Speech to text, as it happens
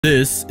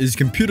This is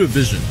computer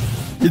vision.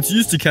 It's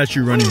used to catch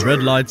you running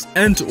red lights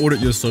and to audit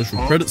your social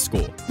credit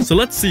score. So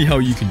let's see how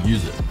you can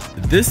use it.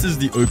 This is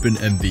the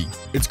OpenMV.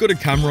 It's got a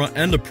camera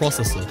and a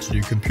processor to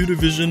do computer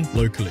vision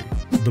locally.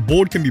 The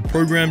board can be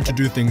programmed to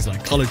do things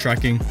like color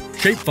tracking,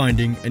 shape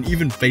finding, and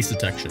even face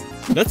detection.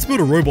 Let's build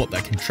a robot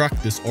that can track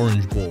this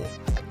orange ball.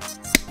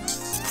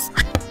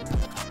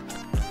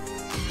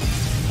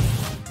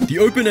 The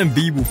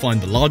OpenMV will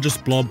find the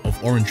largest blob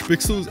of orange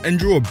pixels and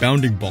draw a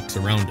bounding box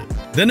around it.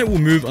 Then it will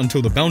move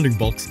until the bounding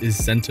box is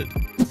centered.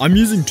 I'm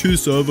using 2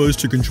 servos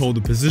to control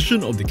the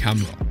position of the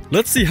camera.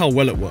 Let's see how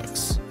well it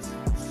works.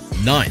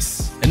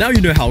 Nice! And now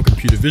you know how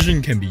computer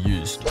vision can be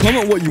used.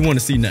 Comment what you want to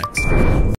see next.